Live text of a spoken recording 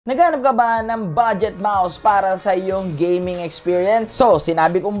Naghanap ka ba ng budget mouse para sa iyong gaming experience? So,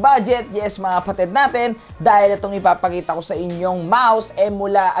 sinabi kong budget, yes mga kapatid natin, dahil itong ipapakita ko sa inyong mouse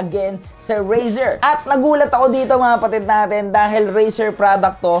mula again sa Razer. At nagulat ako dito mga kapatid natin dahil Razer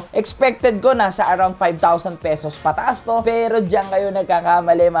product to, expected ko nasa around 5,000 pesos pataas to, pero diyan kayo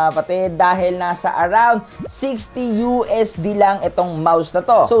nagkakamali mga kapatid dahil nasa around 60 USD lang itong mouse na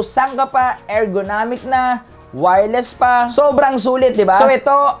to. So, saan ka pa? Ergonomic na, wireless pa. Sobrang sulit, di ba? So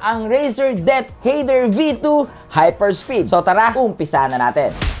ito ang Razer Deathadder V2 Hyperspeed. So tara, umpisa na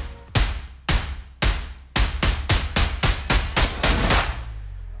natin.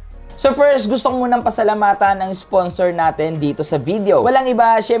 So first, gusto ko munang pasalamatan ang sponsor natin dito sa video. Walang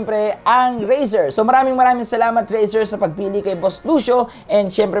iba, syempre, ang Razer. So maraming salamat Razer sa pagpili kay Boss Lucio. And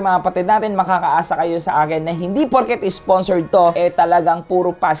syempre mga kapatid natin, makakaasa kayo sa akin na hindi porket sponsored to, talagang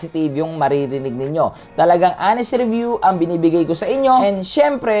puro positive yung maririnig ninyo. Talagang honest review ang binibigay ko sa inyo. And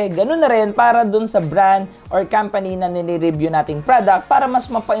syempre, ganun na rin para dun sa brand or company na nire-review nating product para mas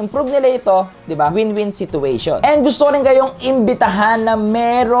mapa-improve nila ito, di ba? Win-win situation. And gusto ko rin kayong imbitahan na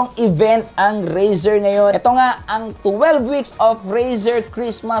merong event ang Razer ngayon. Ito nga ang 12 weeks of Razer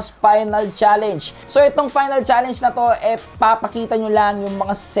Christmas Final Challenge. So itong Final Challenge na to, papakita nyo lang yung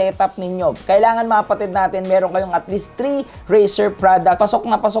mga setup ninyo. Kailangan mga kapatid natin, meron kayong at least 3 Razer products.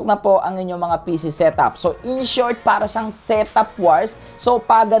 Pasok na po ang inyong mga PC setup. So in short, para siyang setup wars. So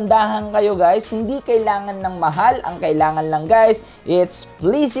pagandahan kayo guys, hindi kailangan ng mahal. Ang kailangan lang guys, it's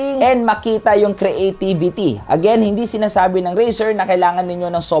pleasing and makita yung creativity. Again, hindi sinasabi ng Razer na kailangan ninyo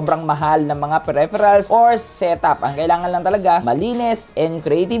ng sobrang mahal na mga peripherals or setup. Ang kailangan lang talaga, malinis and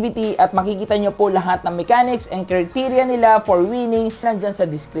creativity at makikita nyo po lahat ng mechanics and criteria nila for winning nandyan sa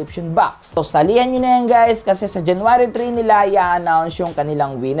description box. So salihan nyo na yan guys kasi sa January 3 nila i-announce yung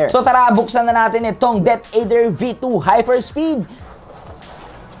kanilang winner. So tara, buksan na natin itong Deathadder V2 Hyperspeed.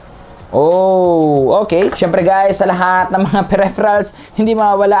 Oh, okay. Siyempre guys, sa lahat ng mga peripherals, hindi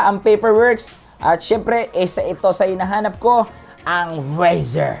mawala ang paperworks. At siyempre, isa ito sa hinahanap ko, ang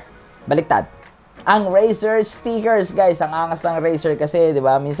Razer. Baliktad. Ang Razer stickers, guys. Ang angas ng Razer kasi, di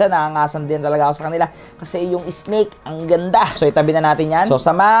ba? Minsan naangasan din talaga ako sa kanila. Kasi yung snake, ang ganda. So, itabi na natin yan. So,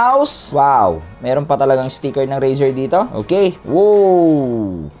 sa mouse, wow. Meron pa talagang sticker ng Razer dito. Okay.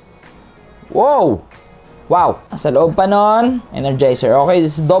 Wow. Wow. Wow! Sa loob pa nun, energizer. Okay,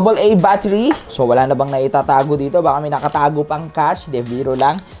 this is AA battery. So, wala na bang naitatago dito? Baka may nakatago pang cash. De, biro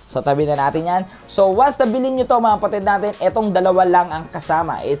lang. So, tabi na natin yan. So, once nabilin nyo to mga kapatid natin, etong dalawa lang ang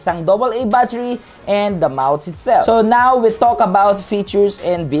kasama. It's ang AA battery and the mouse itself. So, now we talk about features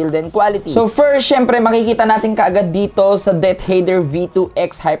and build and quality. So, first, syempre, makikita natin kaagad dito sa Deathadder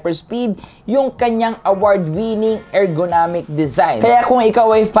V2X Hyperspeed yung kanyang award-winning ergonomic design. Kaya kung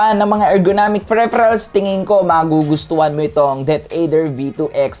ikaw ay fan ng mga ergonomic peripherals, tingin ko magugustuhan mo itong Deathadder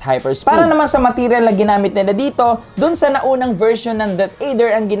V2X Hyperspeed. Para naman sa material na ginamit nila dito, dun sa naunang version ng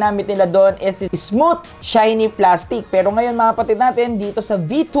Deathadder, ang ginamit nila doon is smooth, shiny plastic. Pero ngayon mga kapatid natin, dito sa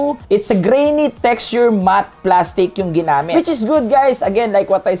V2, it's a grainy texture matte plastic yung ginamit. Which is good guys. Again, like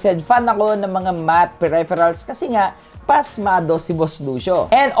what I said, fan ako ng mga matte peripherals kasi nga, pasmado si Boss Lucio.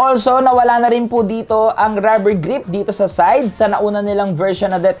 And also, nawala na rin po dito ang rubber grip dito sa side. Sa nauna nilang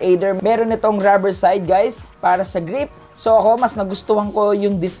version na Deathadder, meron itong rubber side guys para sa grip. So ako, mas nagustuhan ko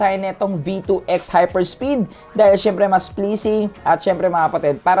yung design nitong V2X Hyperspeed dahil syempre mas pleasing at syempre mga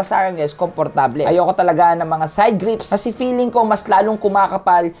kapatid, para sa akin guys, komportable. Ayoko talaga ng mga side grips kasi feeling ko mas lalong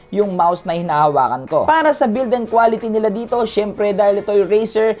kumakapal yung mouse na hinahawakan ko. Para sa build and quality nila dito, syempre dahil ito yung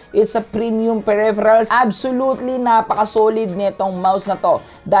Razer, it's a premium peripherals. Absolutely napaka-solid nitong mouse na to.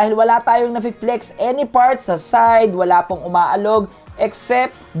 Dahil wala tayong nafi-flex any part sa side, wala pong umaalog,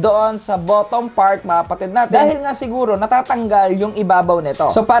 except doon sa bottom part mga kapatid natin. Dahil nga siguro natatanggal yung ibabaw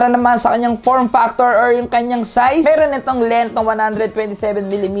nito. So para naman sa kanyang form factor or yung kanyang size, meron itong length ng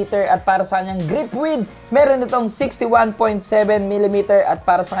 127mm at para sa kanyang grip width, meron itong 61.7mm at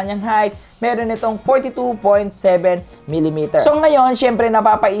para sa kanyang height, meron itong 42.7mm. So ngayon, syempre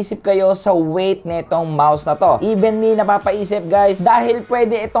napapaisip kayo sa weight nitong mouse na to. Even me napapaisip guys, dahil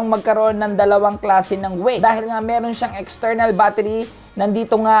pwede itong magkaroon ng dalawang klase ng weight. Dahil nga meron siyang external battery,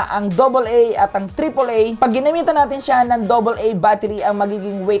 nandito nga ang AA at ang AAA. Pag ginamitan natin siya ng AA battery, ang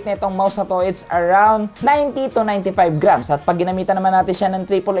magiging weight nitong mouse na to, it's around 90 to 95 grams. At pag ginamitan naman natin siya ng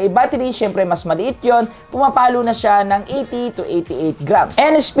AAA battery, syempre mas maliit yun, pumapalo na siya ng 80 to 88 grams.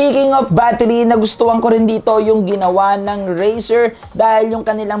 And speaking of battery, nagustuhan ko rin dito yung ginawa ng Razer dahil yung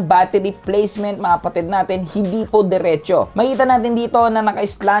kanilang battery placement, mga kapatid natin, hindi po diretso. Makita natin dito na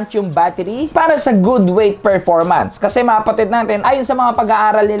naka-slant yung battery para sa good weight performance. Kasi mga kapatid natin, ayon sa mga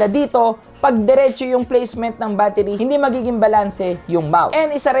pag-aaral nila dito, pag diretso yung placement ng battery, hindi magiging balanse yung mouse.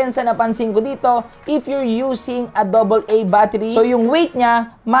 And isa rin sa napansin ko dito, if you're using a AA battery, so yung weight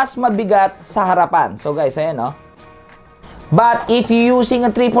niya, mas mabigat sa harapan. So guys, ayan no. But if you're using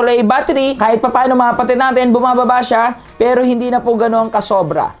a AAA battery, kahit pa paano mga kapatid natin, bumababa siya, pero hindi na po gano'ng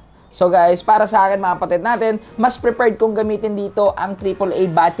kasobra. So guys, para sa akin mga kapatid natin, mas prepared kong gamitin dito ang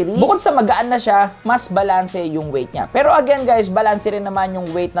AAA battery. Bukod sa magaan na siya, mas balanse yung weight niya. Pero again guys, balanse rin naman yung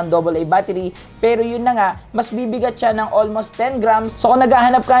weight ng AA battery. Pero yun na nga, mas bibigat siya ng almost 10 grams. So kung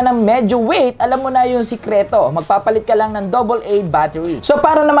naghahanap ka ng medyo weight, alam mo na yung sikreto. Magpapalit ka lang ng AA battery. So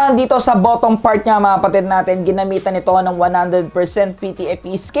para naman dito sa bottom part niya mga kapatid natin, ginamitan ito ng 100%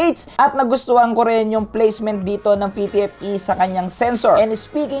 PTFE skates. At nagustuhan ko rin yung placement dito ng PTFE sa kanyang sensor. And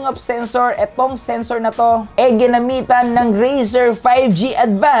speaking of sensor, etong sensor na to ginamitan ng Razer 5G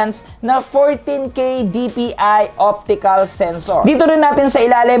Advance na 14K DPI optical sensor. Dito rin natin sa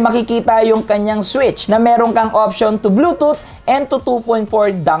ilalim makikita yung kanyang switch na meron kang option to Bluetooth and to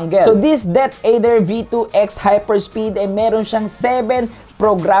 2.4 dongle. So this Deathadder V2X Hyperspeed meron siyang 7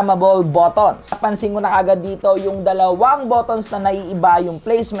 programmable buttons. Napansin ko na kagad dito yung dalawang buttons na naiiba yung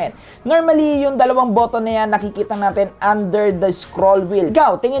placement. Normally, yung dalawang button na yan nakikita natin under the scroll wheel.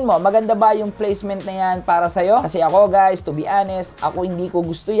 Ikaw, tingin mo, maganda ba yung placement na yan para sa'yo? Kasi ako guys, to be honest, ako hindi ko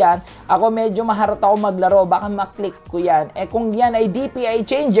gusto yan. Ako medyo maharot ako maglaro, baka maklik ko yan. Kung yan ay DPI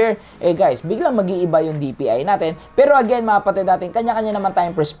changer, guys, biglang mag-iiba yung DPI natin. Pero again, mga kapatid natin, kanya-kanya naman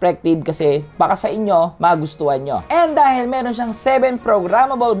tayong perspective kasi baka sa inyo, magustuhan nyo. And dahil meron siyang 7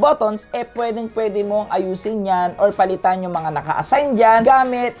 programmable buttons, pwedeng-pwede mong ayusin yan or palitan yung mga naka-assign dyan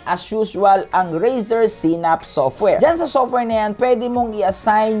gamit as usual ang Razer Synapse software. Dyan sa software na yan, pwede mong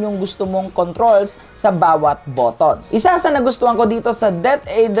i-assign yung gusto mong controls sa bawat buttons. Isa sa nagustuhan ko dito sa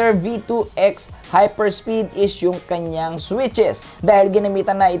Deathadder V2X Hyperspeed is yung kanyang switches dahil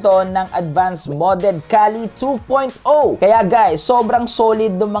ginamitan na ito ng advanced modded Kali 2.0. Kaya guys, sobrang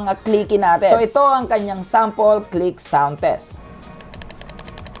solid ng mga clicky natin. So ito ang kanyang sample click sound test.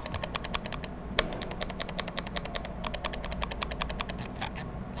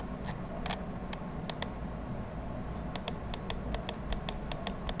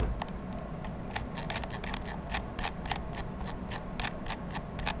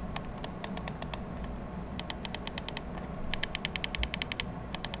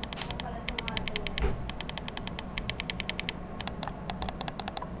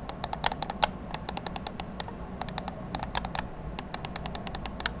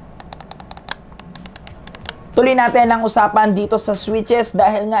 Tuloy natin ang usapan dito sa switches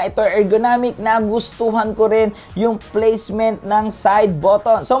dahil nga ito ergonomic, nagustuhan ko rin yung placement ng side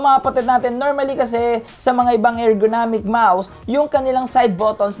button. So mga kapatid natin, normally kasi sa mga ibang ergonomic mouse, yung kanilang side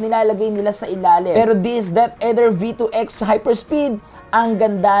buttons nilalagay nila sa ilalim. Pero this Deathadder V2X Hyperspeed, ang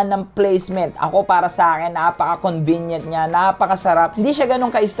ganda ng placement. Ako para sa akin, napaka-convenient niya, napakasarap. Hindi siya ganun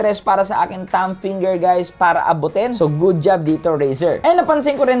ka-stress para sa akin thumb finger guys para abutin. So good job dito Razer. And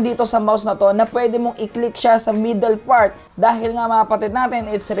napansin ko rin dito sa mouse na to na pwede mong i-click siya sa middle part dahil nga mga kapatid natin,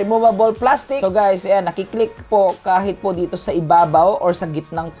 it's removable plastic. So guys, ayan, nakiklik po kahit po dito sa ibabaw or sa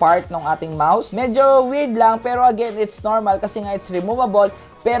gitnang part ng ating mouse. Medyo weird lang pero again, it's normal kasi nga it's removable.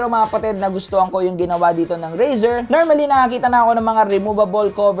 Pero mga kapatid, nagustuhan ko yung ginawa dito ng Razer. Normally, nakakita na ako ng mga removable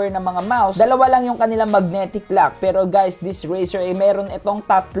cover ng mga mouse. Dalawa lang yung kanilang magnetic lock. Pero guys, this Razer ay meron itong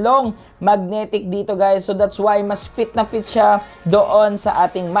tatlong magnetic dito guys. So that's why mas fit na fit siya doon sa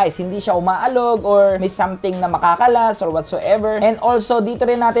ating mice. Hindi siya umaalog or may something na makakalas or whatsoever. And also, dito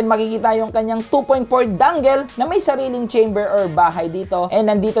rin natin makikita yung kanyang 2.4 dongle na may sariling chamber or bahay dito. And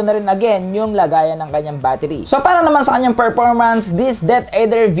nandito na rin again yung lagayan ng kanyang battery. So para naman sa kanyang performance, this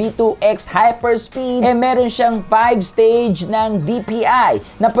Deathadder V2X Hyperspeed, meron siyang 5-stage ng DPI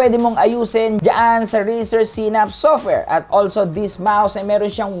na pwede mong ayusin dyan sa Razer Synapse software. At also this mouse ay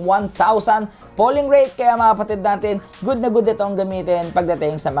meron siyang 1,000 polling rate, kaya mga kapatid natin, good na good itong gamitin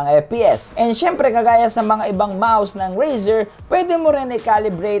pagdating sa mga FPS. And syempre, kagaya sa mga ibang mouse ng Razer, pwede mo rin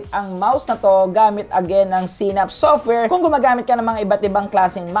i-calibrate ang mouse na to gamit again ng Synapse software kung gumagamit ka ng mga iba't ibang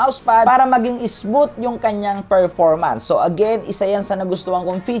klaseng mousepad para maging smooth yung kanyang performance. So again, isa yan sa nagustuhan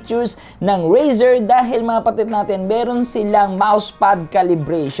kong features ng Razer dahil mga kapatid natin, meron silang mousepad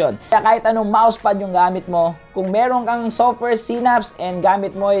calibration. Kaya kahit anong mousepad yung gamit mo, kung meron kang software Synapse and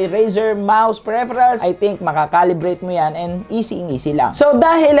gamit mo ay Razer mouse peripherals, I think makakalibrate mo yan and easy lang. So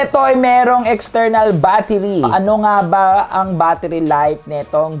dahil ito ay merong external battery, ano nga ba ang battery life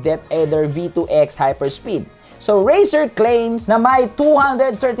netong Deathadder V2X Hyperspeed? So Razer claims na may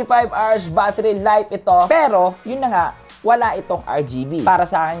 235 hours battery life ito, pero yun na nga, wala itong RGB. Para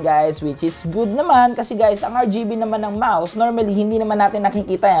sa akin guys, which is good naman kasi guys, ang RGB naman ng mouse, normally hindi naman natin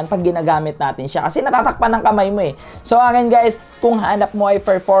nakikita yan pag ginagamit natin siya kasi natatakpan ng kamay mo eh. So akin guys, kung hanap mo ay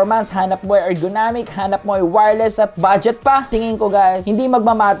performance, hanap mo ay ergonomic, hanap mo ay wireless at budget pa, tingin ko guys, hindi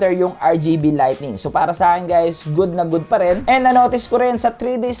magmamatter yung RGB lighting. So para sa akin guys, good na good pa rin. And na-notice ko rin sa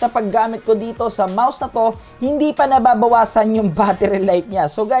 3 days na paggamit ko dito sa mouse na to, hindi pa nababawasan yung battery life niya.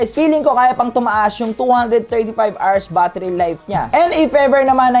 So guys, feeling ko kaya pang tumaas yung 235 hours battery life niya. And if ever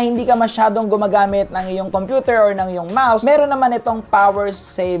naman na hindi ka masyadong gumagamit ng iyong computer or ng iyong mouse, meron naman itong power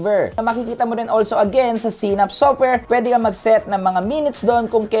saver. Makikita mo rin also again sa Synapse software, pwede ka mag-set ng mga minutes doon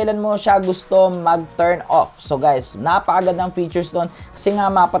kung kailan mo siya gusto mag-turn off. So guys, napakagandang features doon kasi nga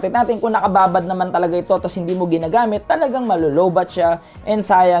mapatid natin kung nakababad naman talaga ito tapos hindi mo ginagamit, talagang malulowbat siya and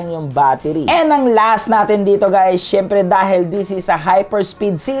sayang yung battery. And ang last natin dito guys, syempre dahil this is a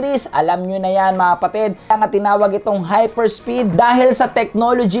Hyperspeed series, alam nyo na yan mga kapatid, kaya tinawag itong Hyperspeed dahil sa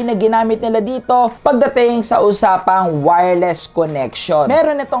technology na ginamit nila dito pagdating sa usapang wireless connection.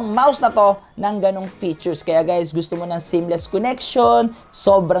 Meron itong mouse na to ng ganong features. Kaya guys, gusto mo ng seamless connection,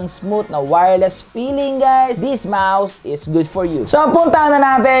 sobrang smooth na wireless feeling guys, this mouse is good for you. So puntahan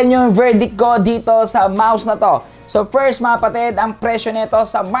na natin yung verdict ko dito sa mouse na to. So first mga kapatid, ang presyo nito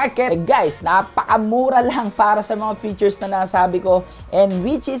sa market, guys, napakamura lang para sa mga features na nasabi ko and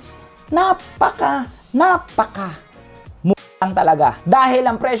which is napaka murang talaga. Dahil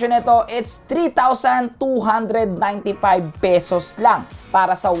ang presyo nito, it's 3,295 pesos lang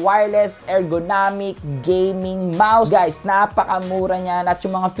para sa wireless ergonomic gaming mouse. Guys, napakamura niyan at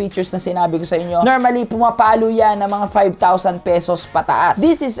yung mga features na sinabi ko sa inyo, normally pumapalo yan ng mga 5,000 pesos pataas.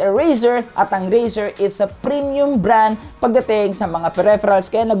 This is a Razer at ang Razer is a premium brand pagdating sa mga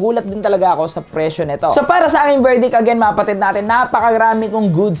peripherals kaya nagulat din talaga ako sa presyo nito. So para sa aking verdict, again mga kapatid natin, napakarami kong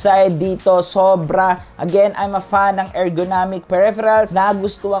good side dito. Sobra. Again, I'm a fan ng ergonomic peripherals.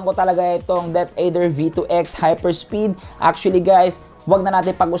 Nagustuhan ko talaga itong Deathadder V2X Hyperspeed. Actually guys, wag na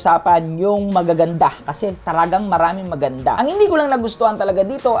natin pag-usapan yung magaganda kasi talagang maraming maganda. Ang hindi ko lang nagustuhan talaga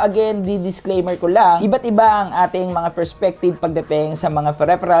dito, again, di-disclaimer ko lang, iba't iba ang ating mga perspective pagdating sa mga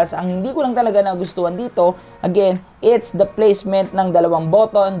peripherals. Ang hindi ko lang talaga nagustuhan dito, again, it's the placement ng dalawang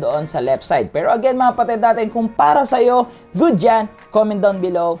button doon sa left side. Pero again, mga kapatid natin, kung para sa'yo, good yan, comment down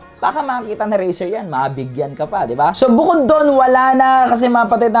below. Baka makakita na Razer yan, mabigyan ka pa, di ba? So bukod doon, wala na kasi mga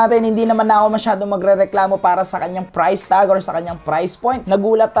kapatid natin, hindi naman na ako masyadong magre-reklamo para sa kanyang price tag or sa kanyang price point.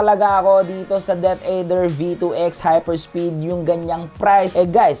 Nagulat talaga ako dito sa Deathadder V2X Hyperspeed yung ganyang price. Eh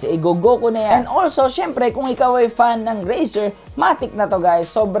guys, go ko na yan. And also, syempre, kung ikaw ay fan ng Razer, matik na to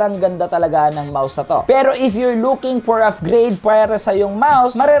guys, sobrang ganda talaga ng mouse na to. Pero if you're looking for upgrade para sa yung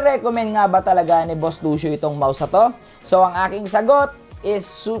mouse, marirecommend nga ba talaga ni Boss Lucio itong mouse na to? So ang aking sagot is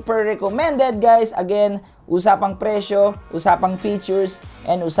super recommended guys. Again, usapang presyo, usapang features,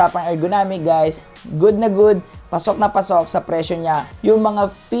 and usapang ergonomic guys, good na good, pasok na pasok sa presyo niya yung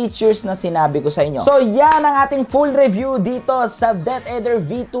mga features na sinabi ko sa inyo. So yan ang ating full review dito sa Deathadder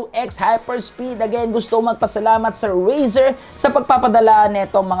V2X Hyperspeed. Again, gusto magpasalamat sa Razer sa pagpapadala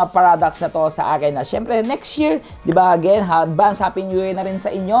netong mga products na to sa akin. Na syempre next year, di ba, again, advance Happy New Year na rin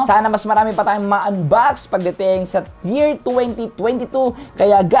sa inyo. Sana mas marami pa tayong ma-unbox pagdating sa year 2022.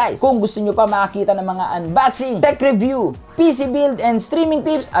 Kaya guys, kung gusto nyo pa makakita ng mga unboxing, tech review, PC build, and streaming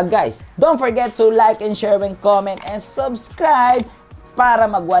tips, guys, don't forget to like and share and comment and subscribe para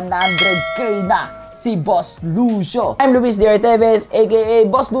mag 100k na si Boss Lucio. I'm Luis Deathadder, aka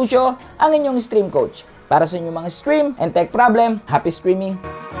Boss Lucio, ang inyong stream coach. Para sa inyong mga stream and tech problem, happy streaming!